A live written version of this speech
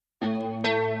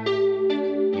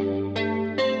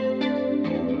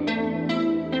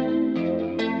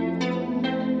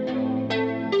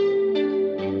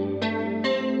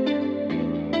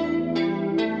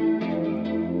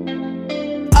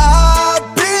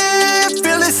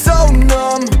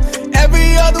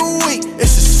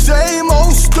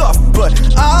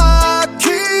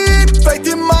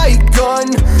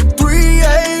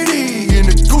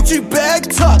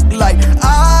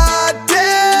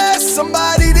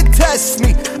test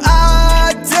me.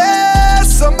 I dare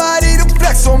somebody to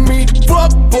flex on me.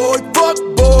 Fuck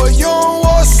boy, you don't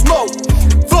want smoke.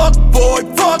 Fuck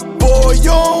boy, you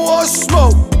don't want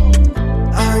smoke.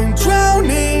 I'm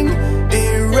drowning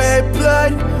in red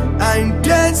blood. I'm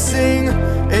dancing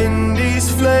in these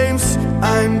flames.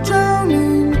 I'm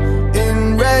drowning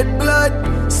in red blood.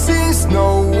 Seems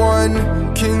no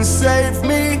one can save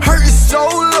me. Hurt so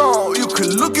long, you can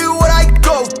look at what I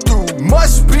go through.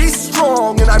 Must be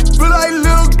strong, and I feel like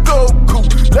Lil Goku.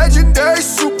 Legendary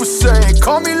Super Saiyan,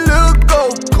 call me Lil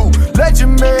Goku.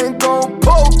 Legend man gon'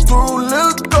 pull through,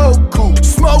 Lil Goku.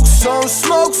 Smoke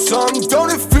some,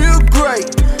 don't it feel great?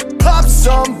 Pop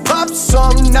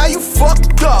some, now you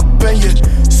fucked up and you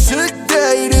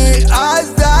sedated, eyes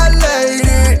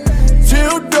dilated.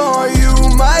 Till dawn, you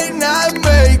might not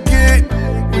make it.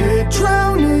 We're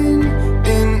drowning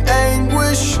in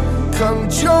anguish. Come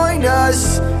join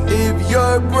us if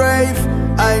you're brave.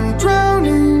 I'm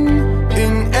drowning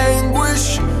in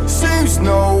anguish. Seems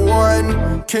no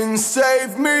one can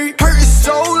save me. Hurt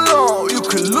so long, you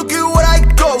can look at what I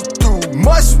go through.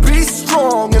 Must be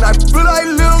strong, and I feel like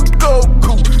Lil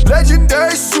Goku.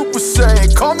 Legendary Super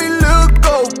Saiyan, call me Lil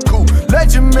Goku.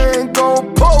 Legend man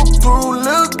gon' pull through,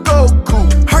 Lil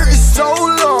Goku. Hurt so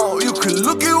long, you can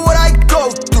look at what I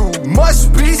go through.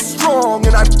 Must be strong,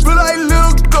 and I feel like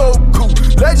Lil Goku.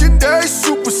 Legendary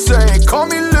Super Saiyan, call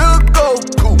me Lil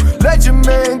Goku. Legend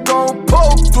man gon'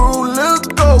 pull through, Lil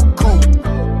Goku.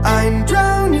 I'm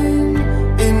drowning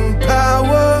in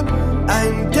power.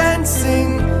 I'm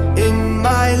dancing in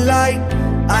my light.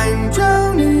 I'm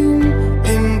drowning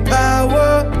in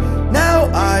power. Now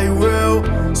I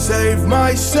will save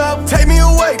myself. Take me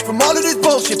away from all of this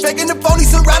bullshit. Faking the phony,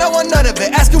 so right, I want none of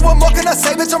it. Asking what more can I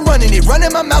say, bitch, I'm running it.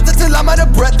 Running my mouth until I'm out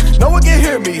of breath. No one can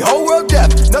hear me, whole world deaf.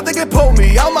 Nothing can pull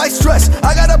me out my stress.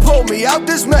 I gotta pull me out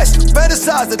this mess.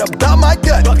 Fantasizing about my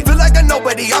death. Feel like a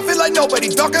nobody, I feel like nobody.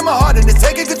 Dark in my heart and it's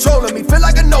taking control of me. Feel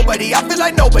like a nobody, I feel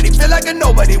like nobody. Feel like a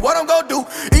nobody, what I'm gonna do?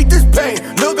 Eat this pain,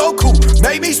 Lil Goku.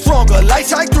 Make me stronger, light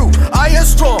shine through. I am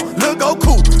strong, Lil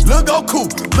Goku, Lil Goku,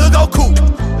 Lil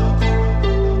Goku.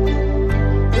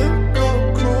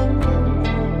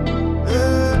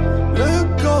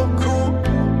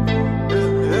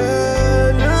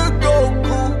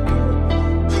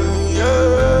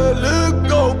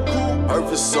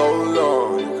 For so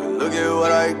long, you can look at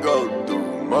what I go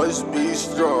through. Must be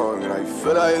strong, and I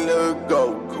feel like Lil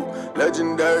Goku.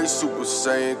 Legendary Super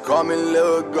Saiyan, call me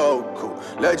Lil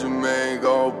Goku. Legend man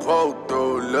gon' pull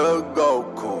through, Lil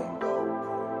Goku.